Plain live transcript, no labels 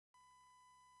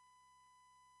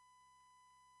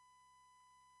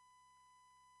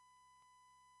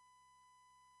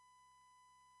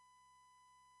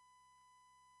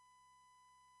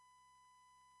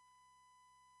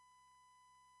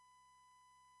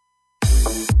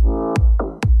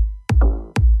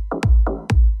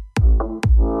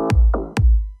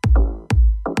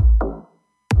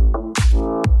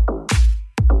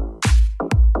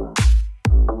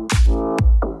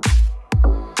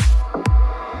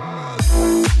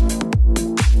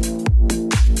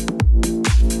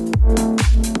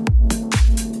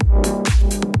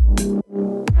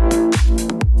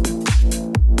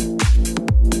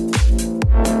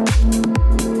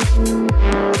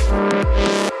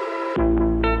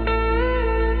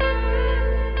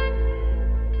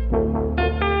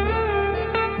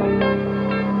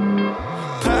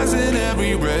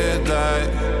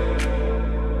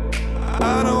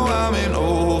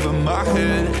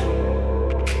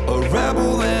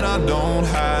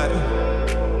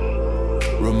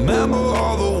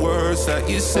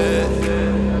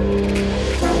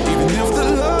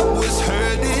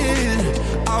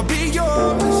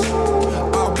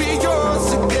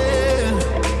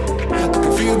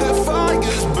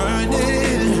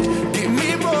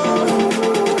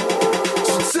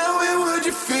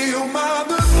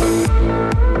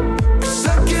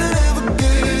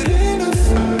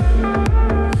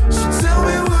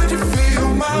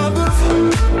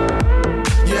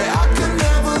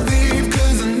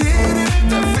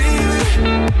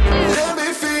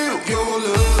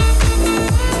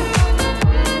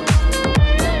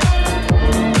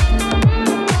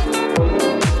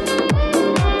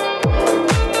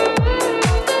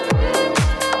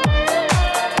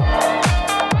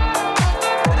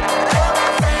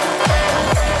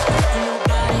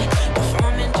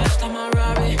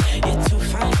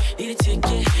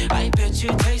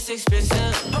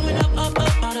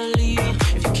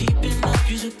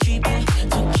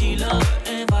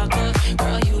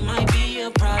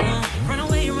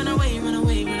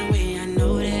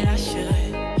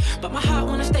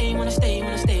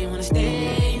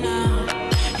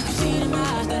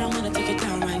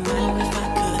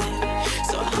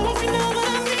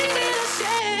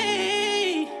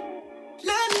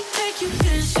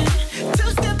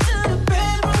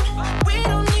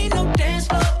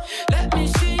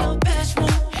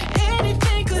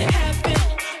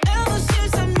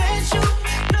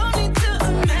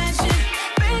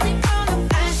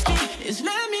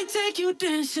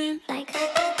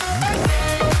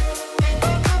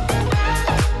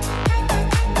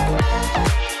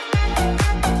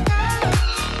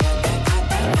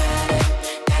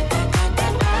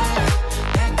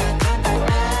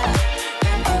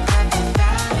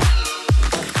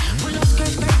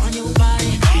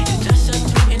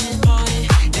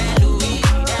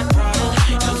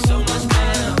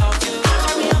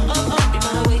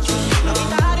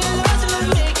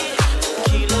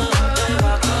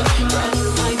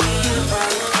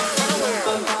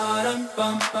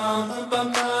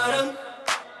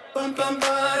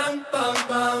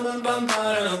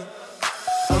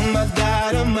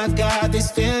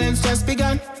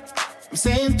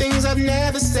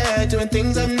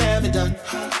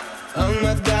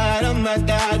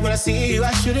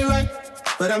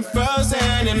But I'm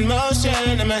frozen in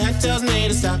motion and my head tells me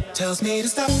to stop. Tells me to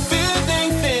stop feeling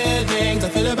feelings I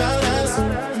feel about us.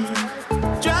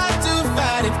 Try to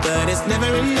fight it but it's never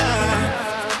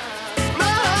enough. My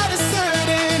heart is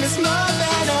hurting, it's more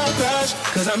than a crush.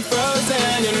 Cause I'm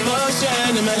frozen in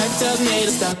motion and my head tells me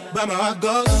to stop. But my heart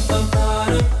goes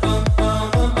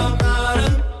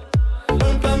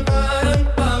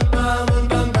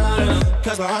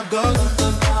cause my heart goes.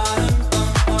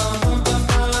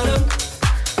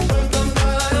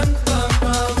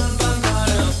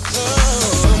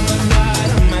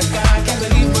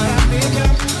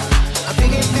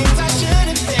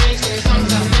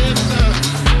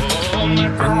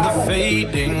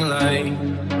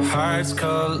 Hearts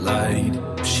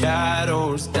collide,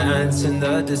 shadows dance in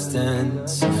the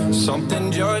distance.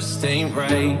 Something just ain't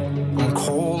right, I'm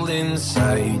cold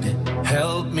inside.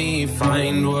 Help me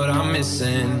find what I'm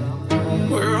missing.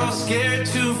 We're all scared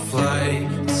to fly,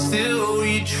 still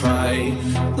we try.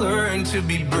 Learn to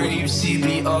be brave, see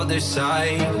the other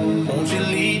side. Won't you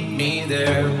lead me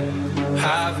there?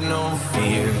 Have no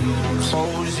fear.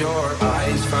 Close your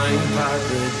eyes, find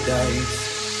paradise.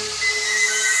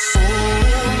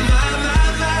 Yeah.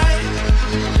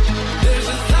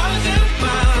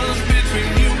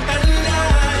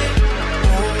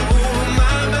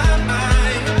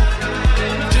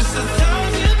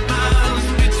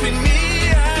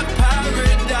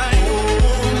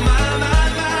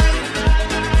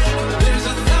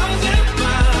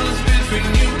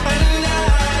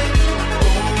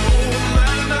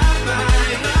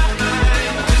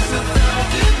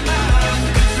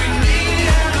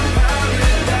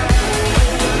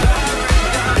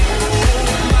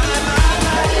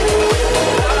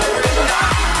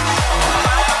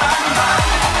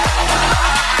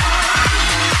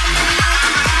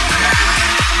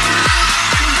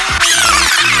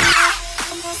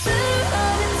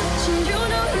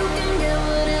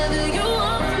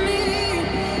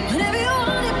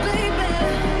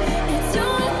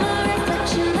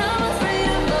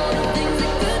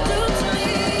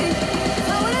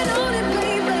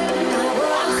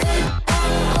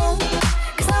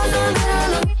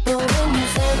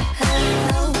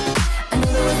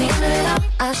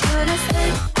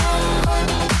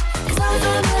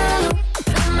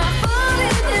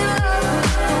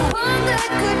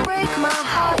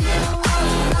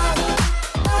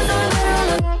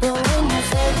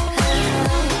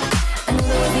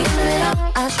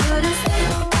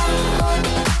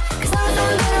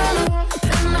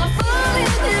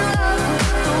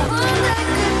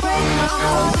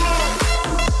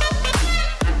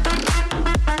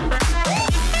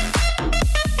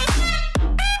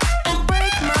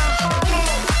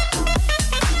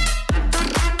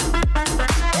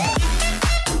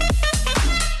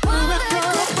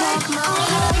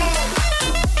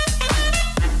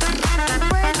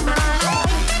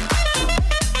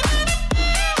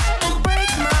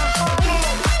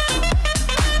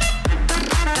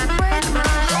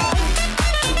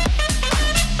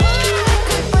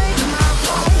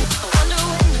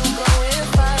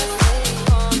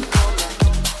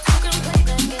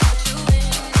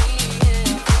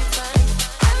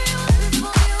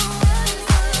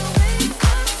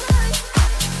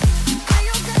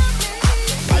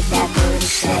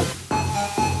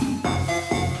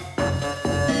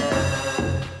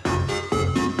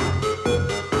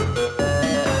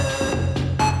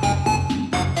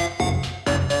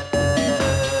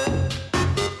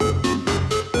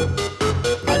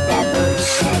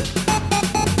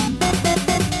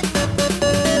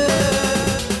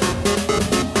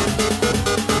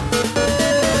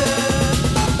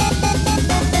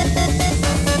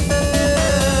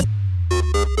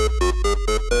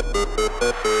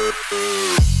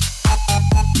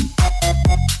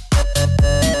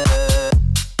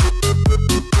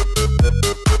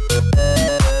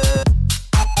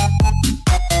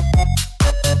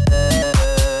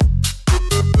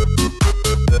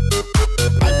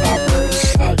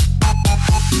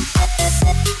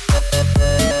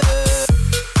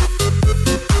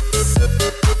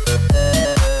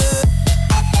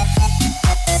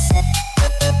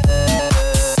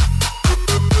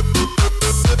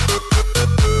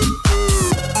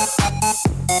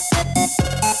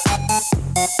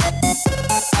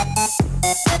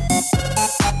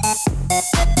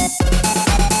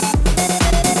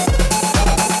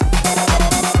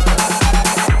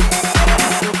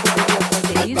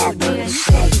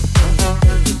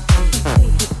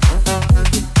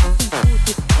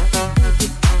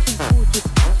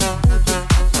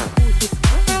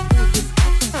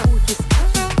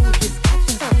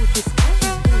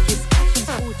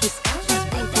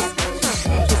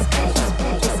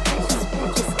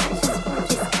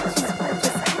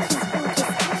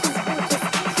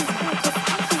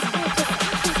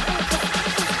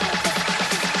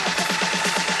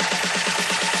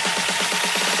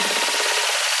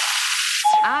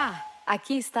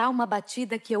 Aqui está uma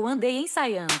batida que eu andei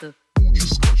ensaiando.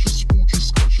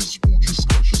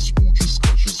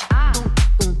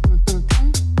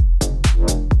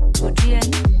 Podia,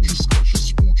 hein?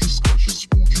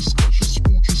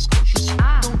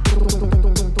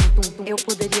 Eu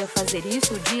poderia fazer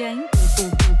isso o dia inteiro.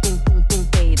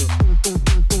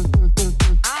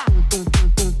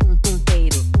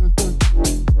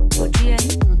 Podia,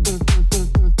 hein?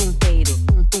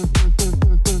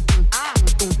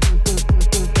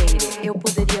 Eu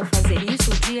poderia fazer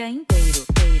isso o dia inteiro.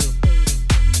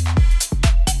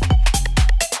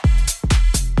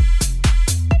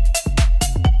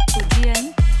 Podia,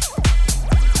 hein?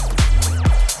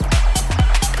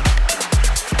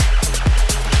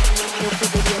 Eu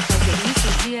poderia fazer isso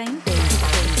o dia inteiro.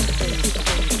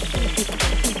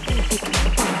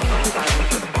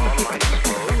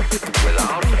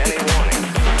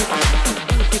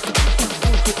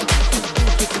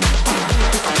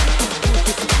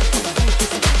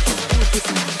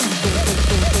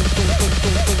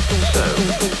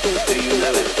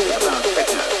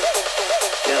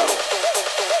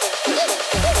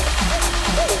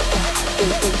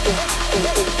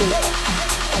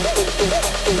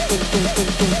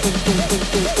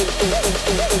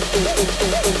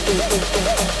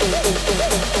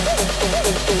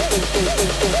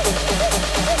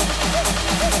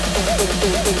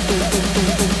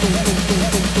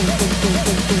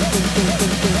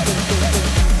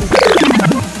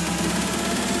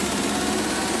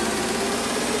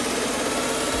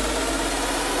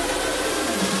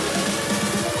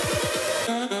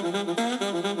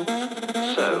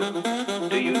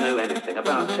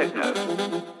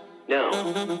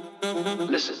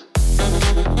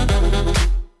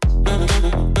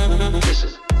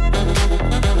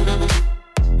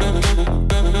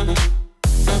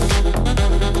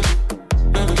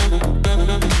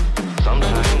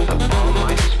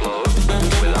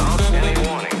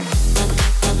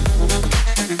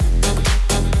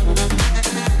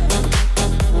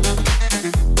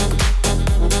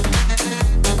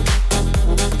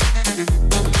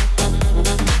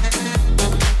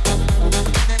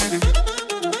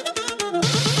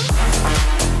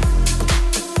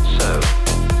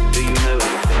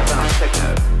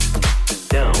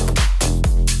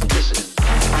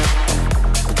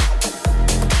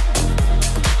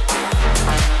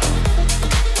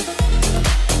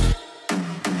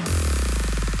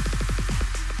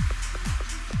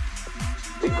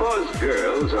 Because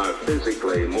girls are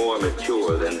physically more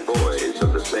mature than boys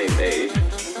of the same age,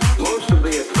 most of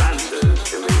the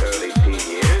advances in the early teen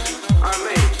years are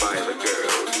made by the girls.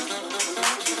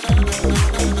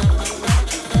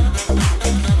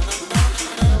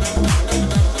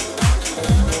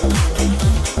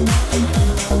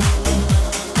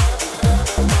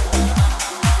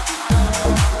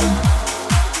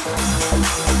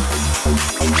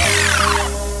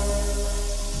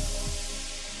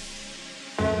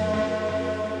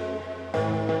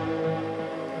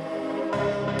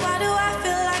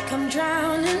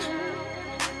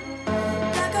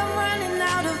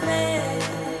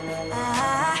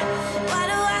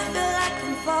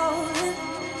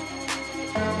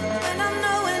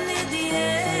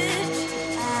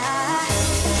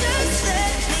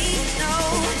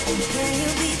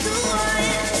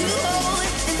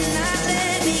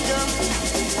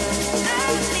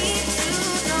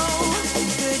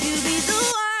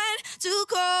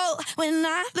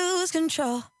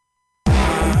 Control. I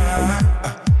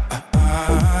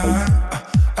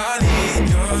need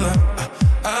your love.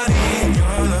 I need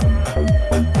your love.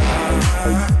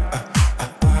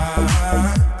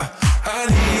 I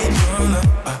need your love.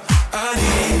 I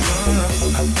need your love.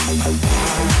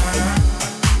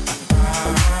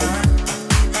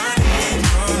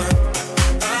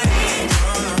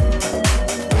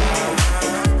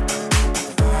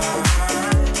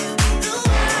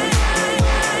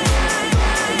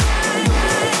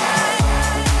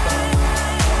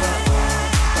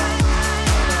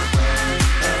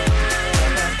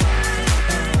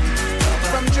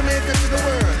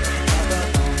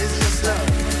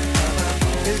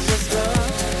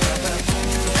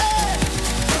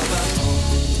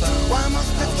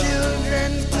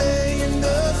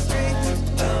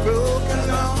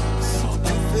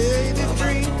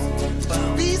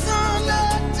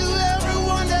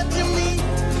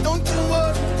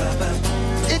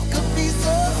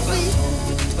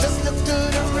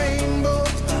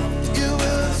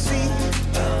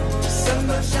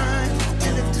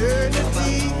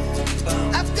 see.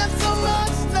 I've got so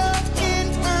much love in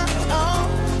my own.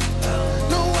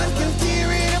 No one can tear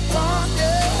it apart.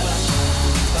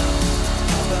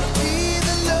 Be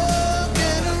the love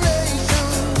generation.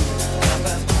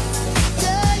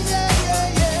 Yeah, yeah, yeah,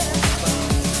 yeah.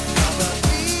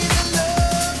 Be the love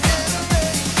generation.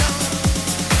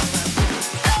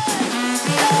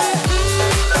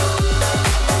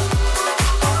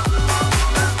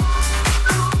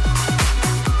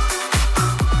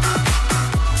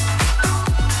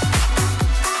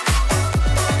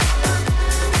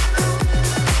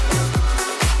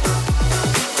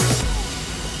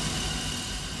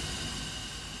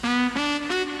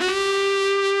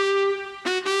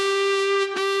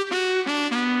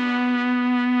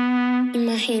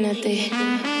 Imagínate,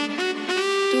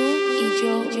 tú y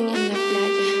yo en la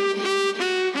playa,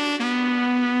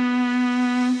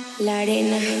 la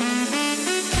arena, el mar,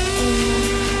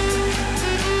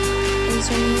 el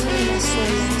sonido de las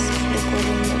olas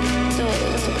recorriendo todo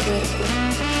tu cuerpo.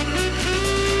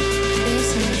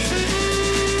 Bésame,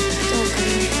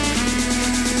 tócame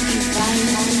y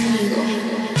baila conmigo.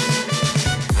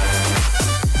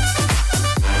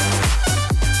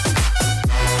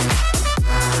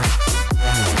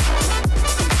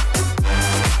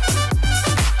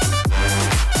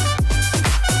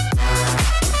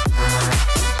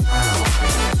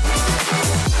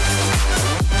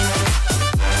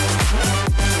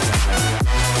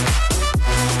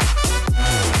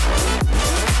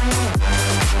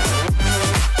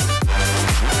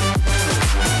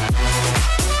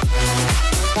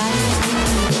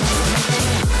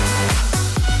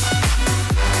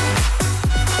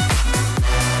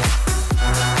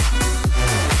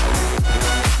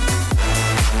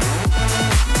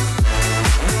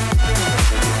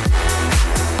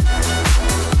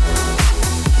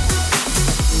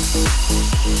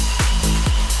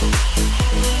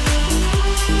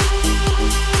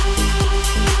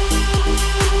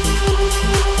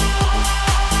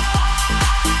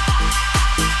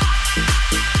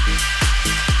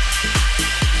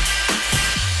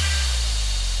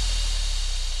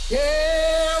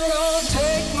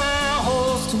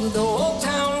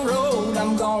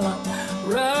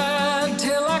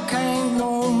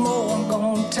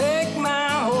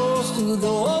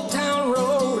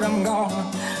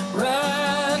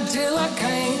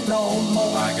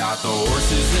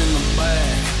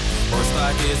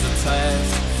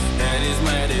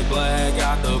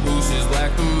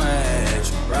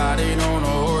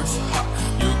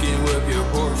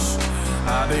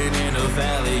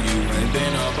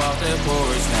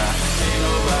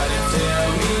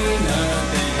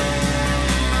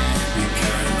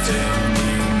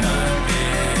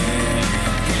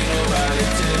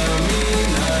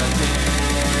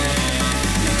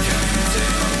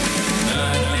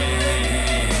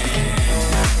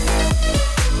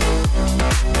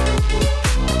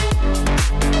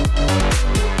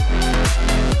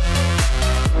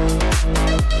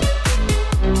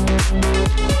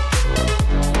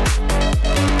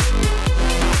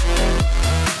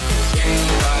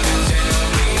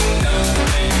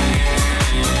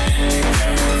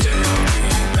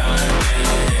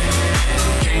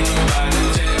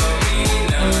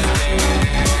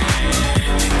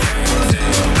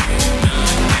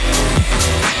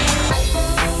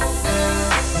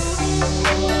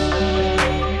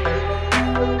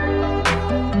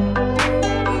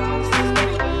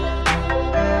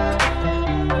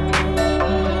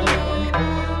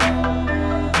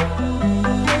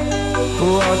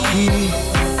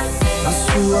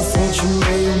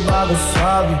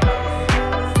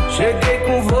 Cheguei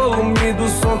com o volume do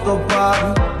som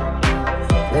topado.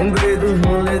 Lembrei do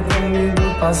rolê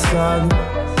domingo passado.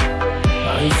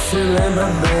 Aí cê lembra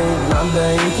bem, nada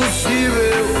é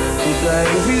impossível. Tudo é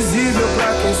invisível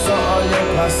pra quem só olha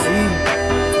pra si.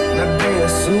 Não é bem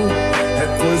assim, é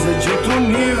coisa de outro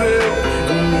nível.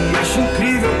 Eu me acho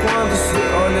incrível quando cê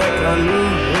olha pra mim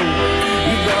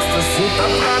e gosta assim, tá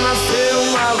pra nascer um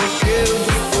maloqueiro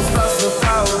disposto a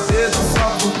soltar o dedo só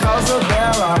por causa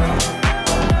dela.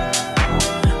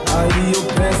 Aí eu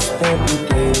penso o tempo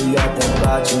inteiro e até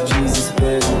bate o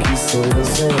desespero que sou eu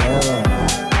sem ela.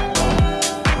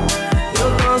 Eu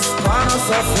danço com a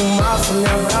nossa fumaça, me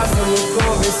abraça no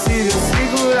conversível,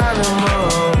 segurar na mão.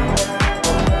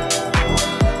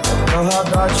 Meu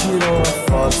radar tirou uma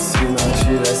foto, se não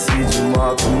tivesse de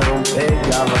moto não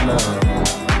pegava não.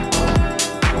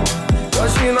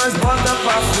 Hoje nós bota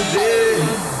pra fuder,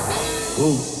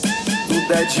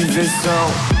 tudo é diversão.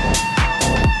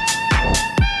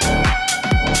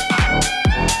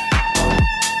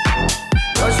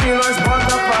 Hoje nós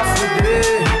bota pra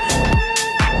fuder,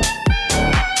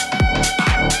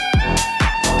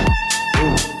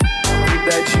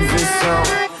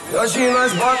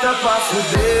 nós bota pra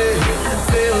fuder.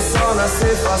 Vê o sol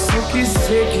nascer, faço o que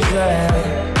cê quiser.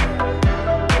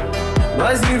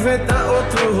 Nós inventa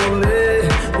outro rolê,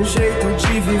 um jeito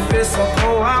de viver só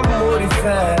com amor e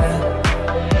fé.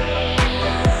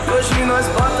 Hoje nós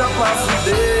bota pra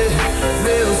fuder.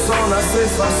 Vê o sol nascer,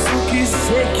 faço o que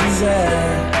cê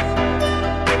quiser.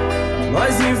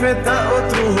 Nós inventa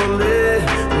outro rolê,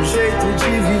 um jeito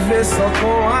de viver só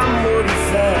com amor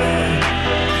e fé.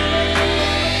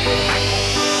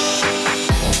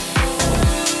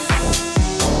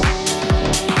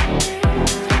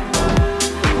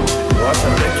 Nossa,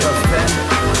 até que a fé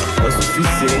é o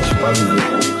suficiente pra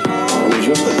viver. Vamos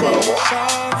junto, Paulo.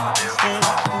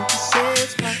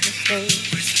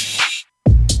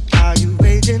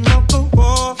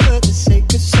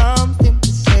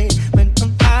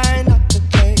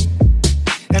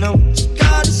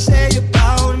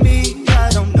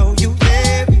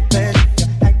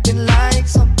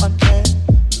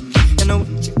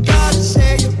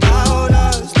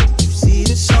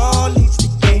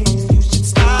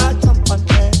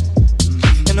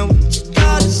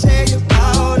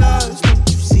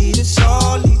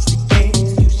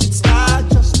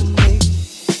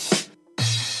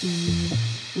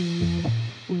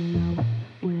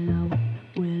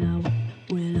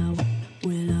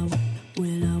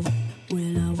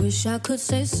 I could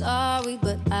say sorry,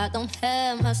 but I don't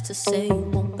have much to say.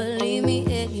 You won't believe me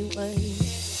anyway.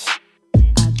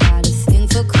 I got a thing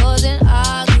for causing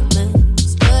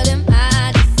arguments, but in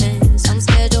my defense, I'm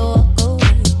scared to walk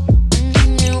away.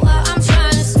 What I'm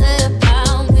trying to say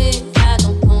about me, I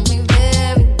don't know me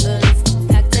very well. If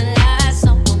I'm acting like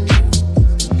someone else,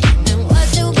 and what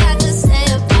you got to say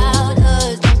about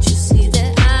us? Don't you see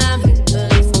that I'm here?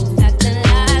 But if I'm acting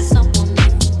like someone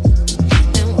else,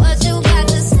 and what you got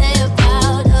to say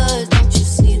about us? Don't you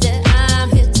see that I'm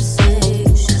here to say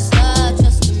you should start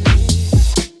trusting me?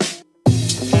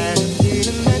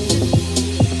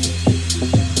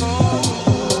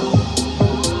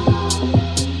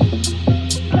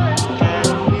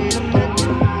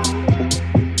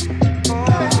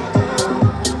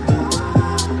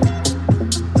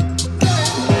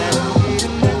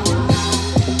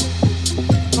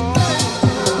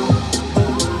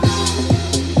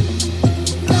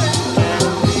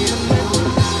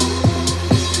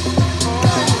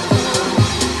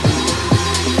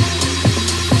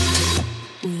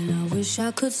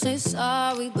 I could say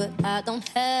sorry, but I don't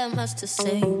have much to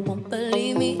say. You won't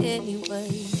believe me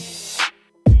anyway.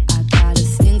 I got a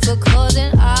thing for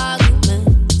causing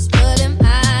arguments, but in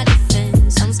my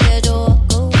defense, I'm scared to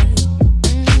walk away.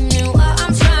 What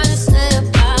I'm trying to say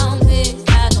about me,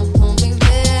 I don't know me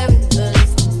very well.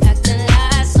 If I'm acting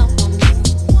like someone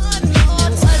else, and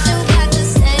what you got to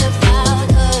say about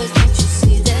us? Don't you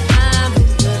see that I'm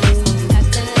here? But if I'm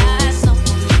acting like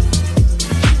someone else,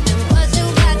 and what you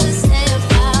got to say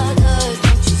about us?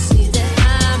 Don't you see that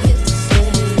I'm here to say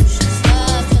you should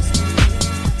stop trusting me?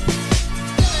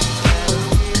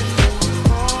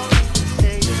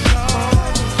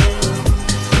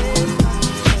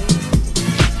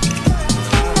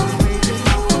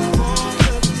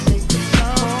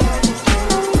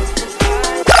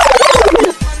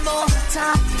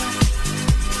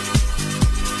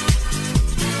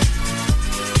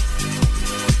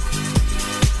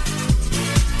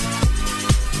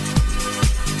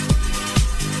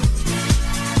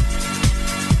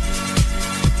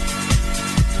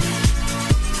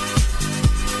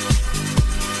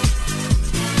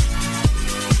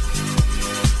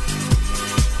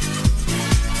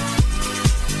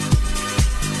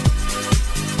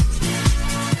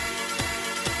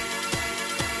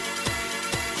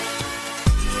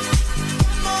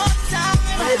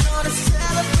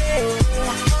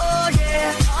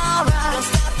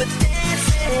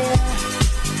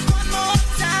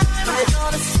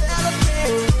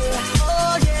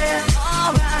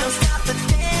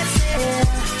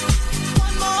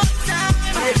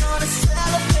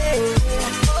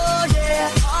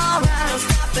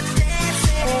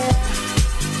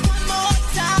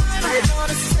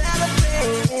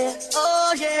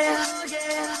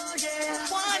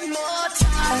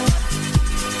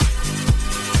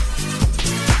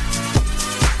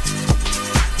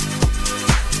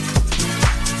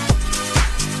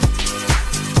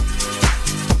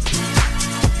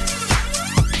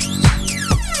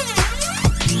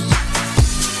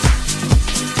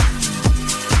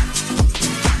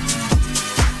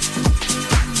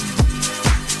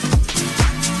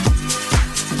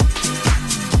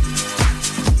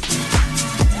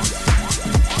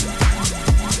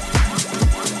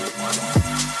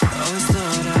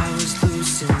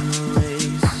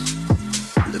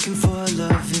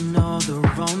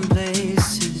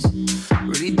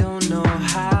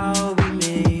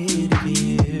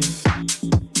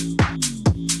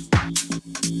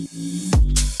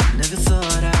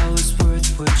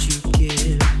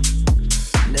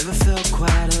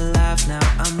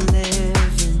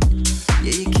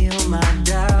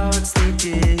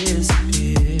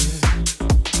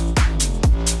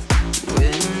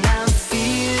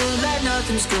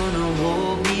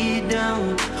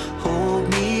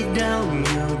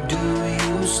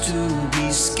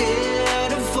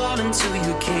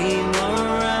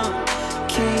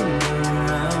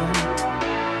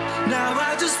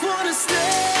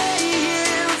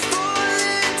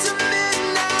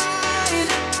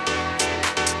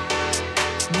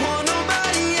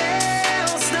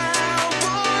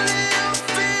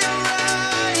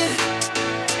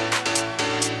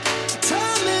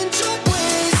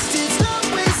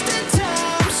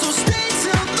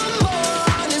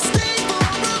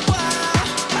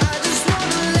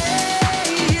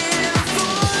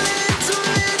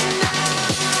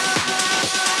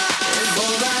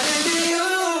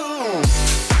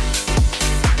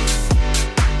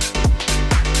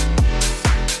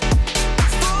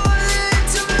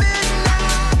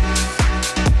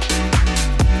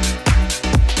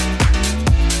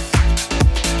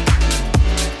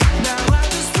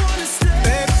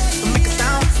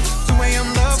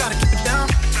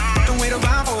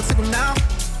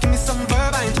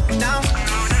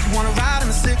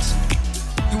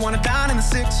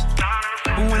 6.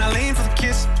 But when I leaned for the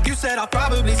kiss, you said I'll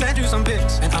probably send you some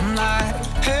pics. And I'm like,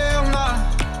 hell nah,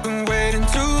 been waiting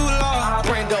too long.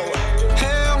 Brando.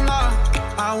 Hell nah,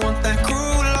 I want that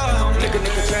cruel love. Nigga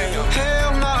Jam.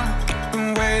 Hell nah,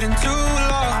 been waiting too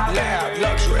long. Loud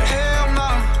luxury. Hell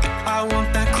nah, I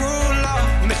want that cruel love.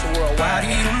 Mr. Worldwide.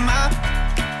 Body of my,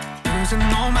 losing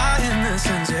all my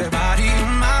innocence. Yeah, body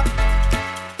of my,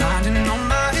 blinding all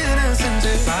my innocence.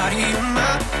 Yeah, body of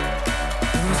my,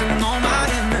 losing all my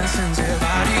innocence. Yeah,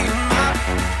 body of my,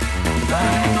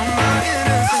 blinding all my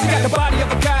innocence. She got the body of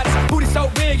a goddess, booty so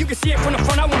big you can see it from the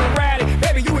front. I wanna ride it,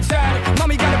 baby you excited.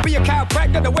 Mommy gotta be a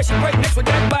chiropractor, the way she break next with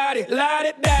that body. Light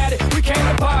it, daddy, we came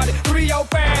to party.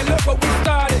 305, look what we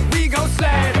started. We gon'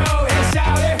 slide, go ahead,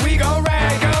 shout it. We gon'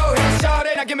 ride, go ahead, shout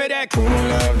it. Now give me that cool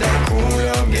love,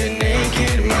 getting